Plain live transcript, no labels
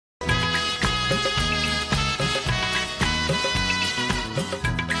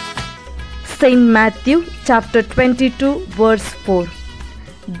Saint Matthew chapter 22 verse 4.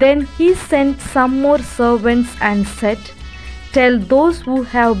 Then he sent some more servants and said, "Tell those who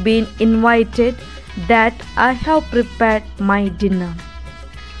have been invited that I have prepared my dinner."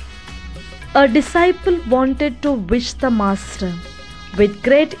 A disciple wanted to wish the master. With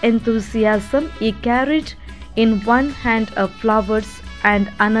great enthusiasm, he carried in one hand flowers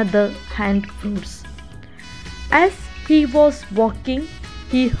and another hand fruits. As he was walking,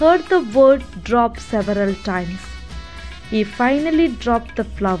 he heard the word drop several times. He finally dropped the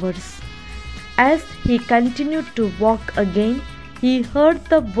flowers. As he continued to walk again, he heard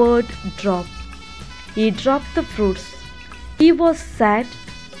the word drop. He dropped the fruits. He was sad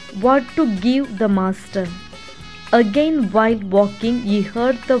what to give the master. Again, while walking, he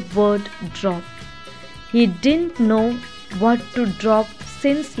heard the word drop. He didn't know what to drop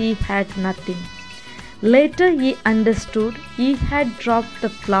since he had nothing. Later he understood he had dropped the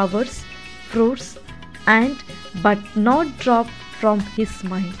flowers, fruits, but not dropped from his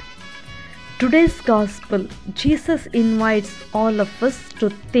mind. Today's gospel, Jesus invites all of us to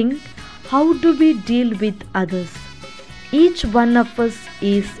think, how do we deal with others? Each one of us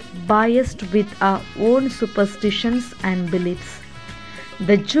is biased with our own superstitions and beliefs.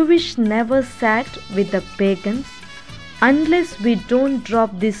 The Jewish never sat with the pagans. Unless we don't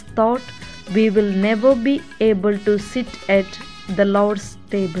drop this thought, we will never be able to sit at the Lord's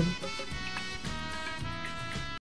table.